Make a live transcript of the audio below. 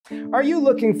Are you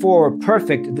looking for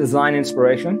perfect design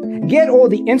inspiration? Get all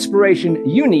the inspiration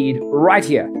you need right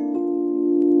here.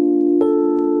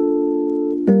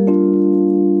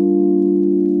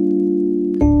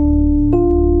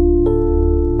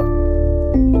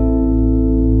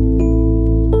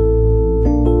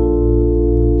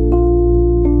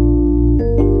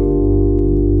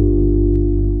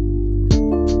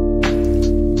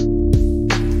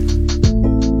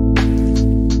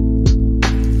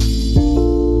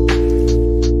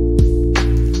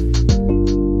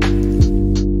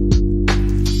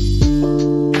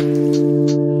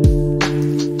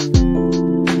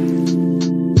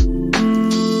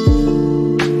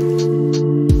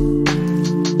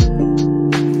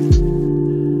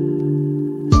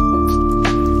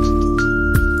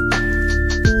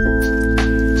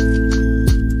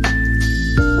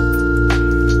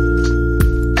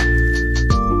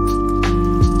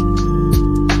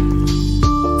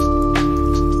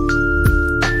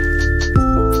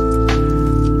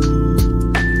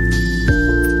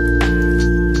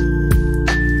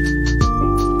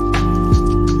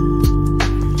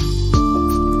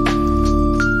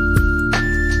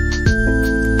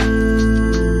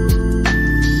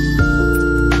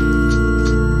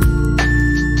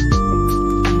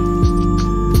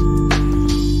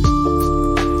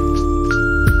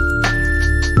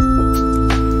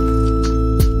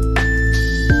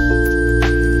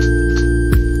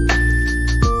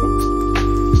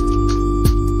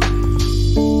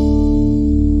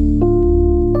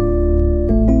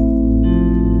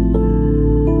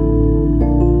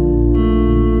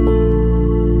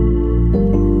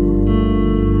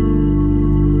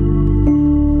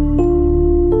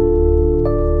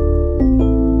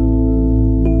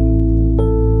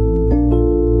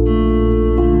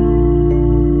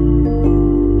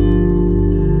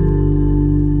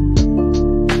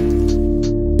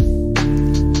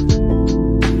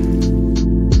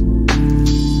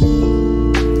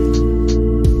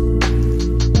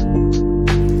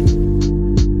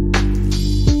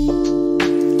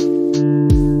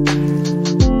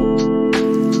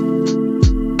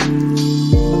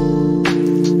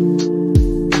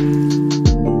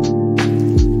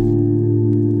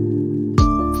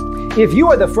 If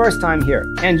you are the first time here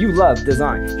and you love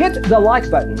design, hit the like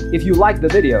button if you like the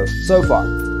video so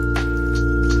far.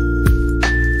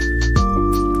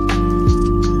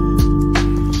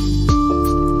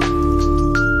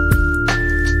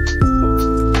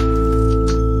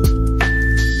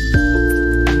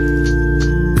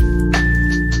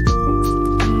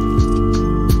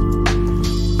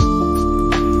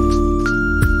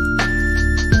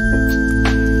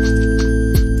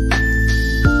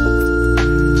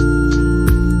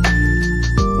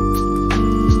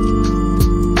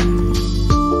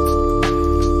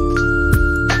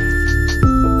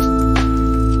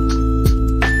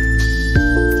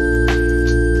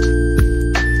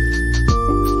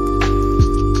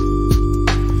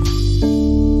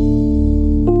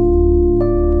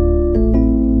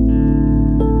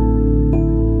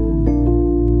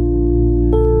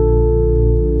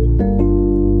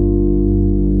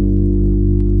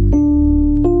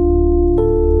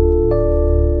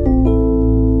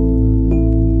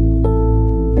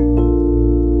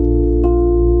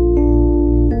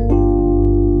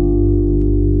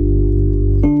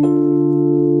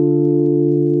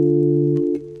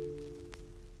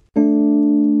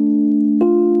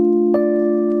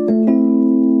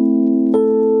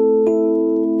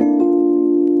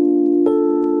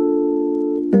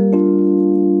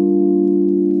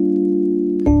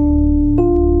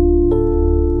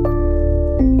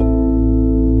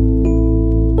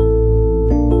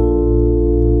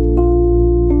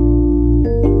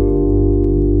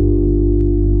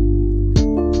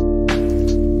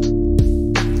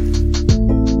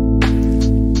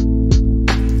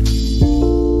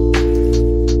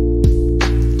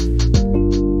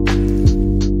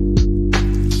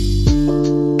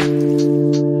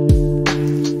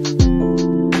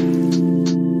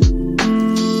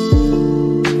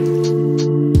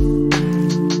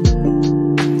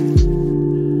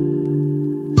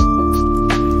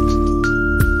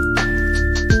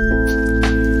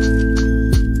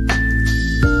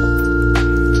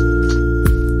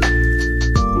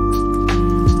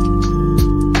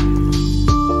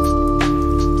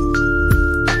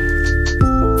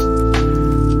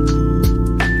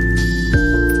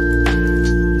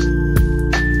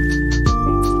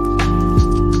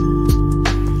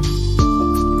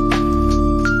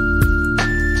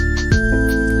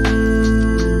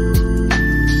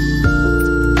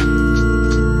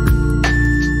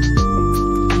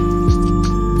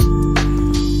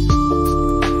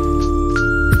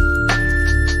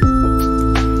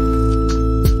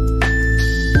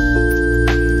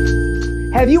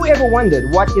 Have you ever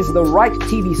wondered what is the right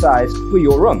TV size for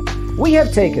your room? We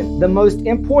have taken the most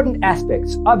important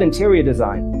aspects of interior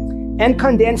design and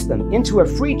condensed them into a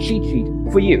free cheat sheet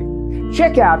for you.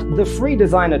 Check out the free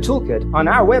designer toolkit on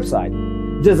our website,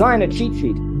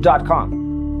 designercheatsheet.com.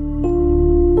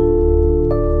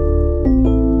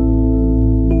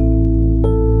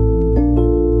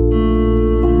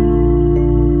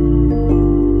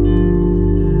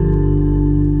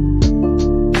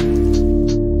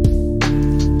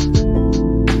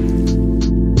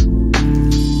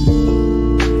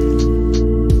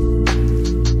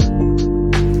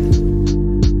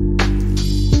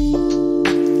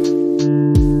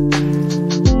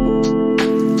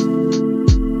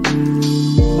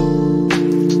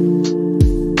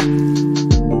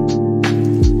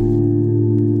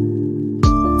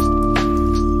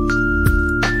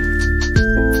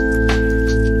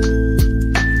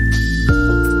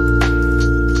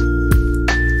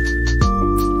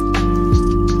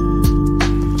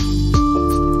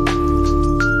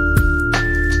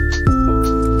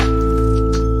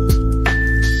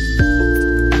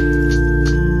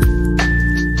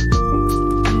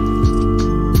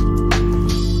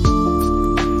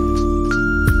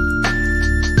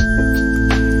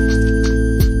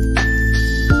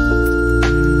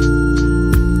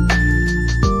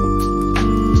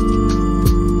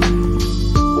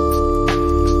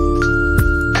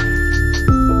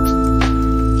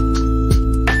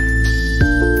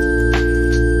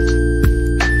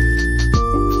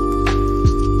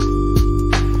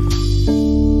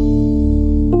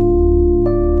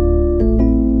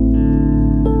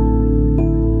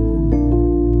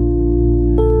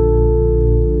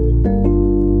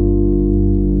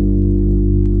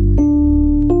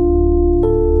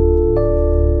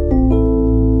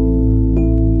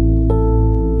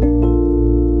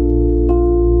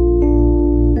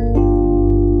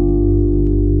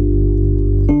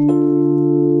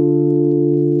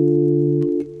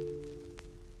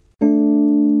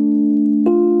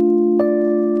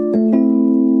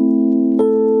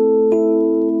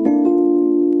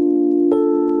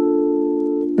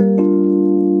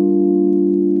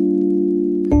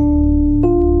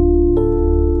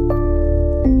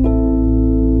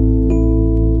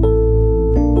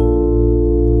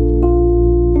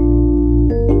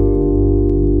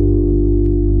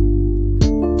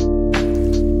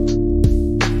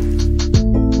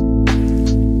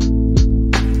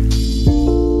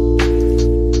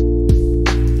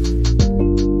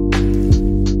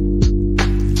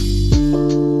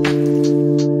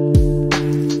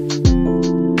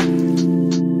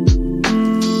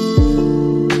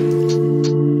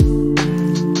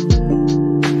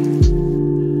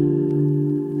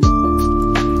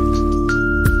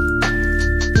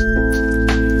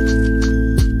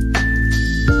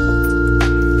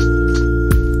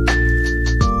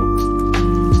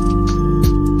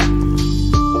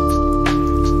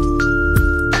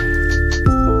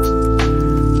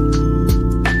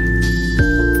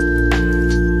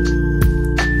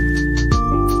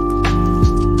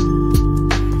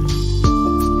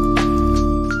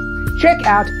 Check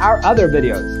out our other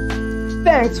videos.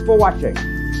 Thanks for watching.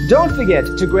 Don't forget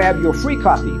to grab your free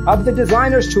copy of the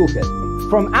Designer's Toolkit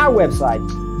from our website,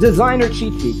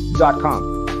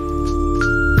 designercheatsheet.com.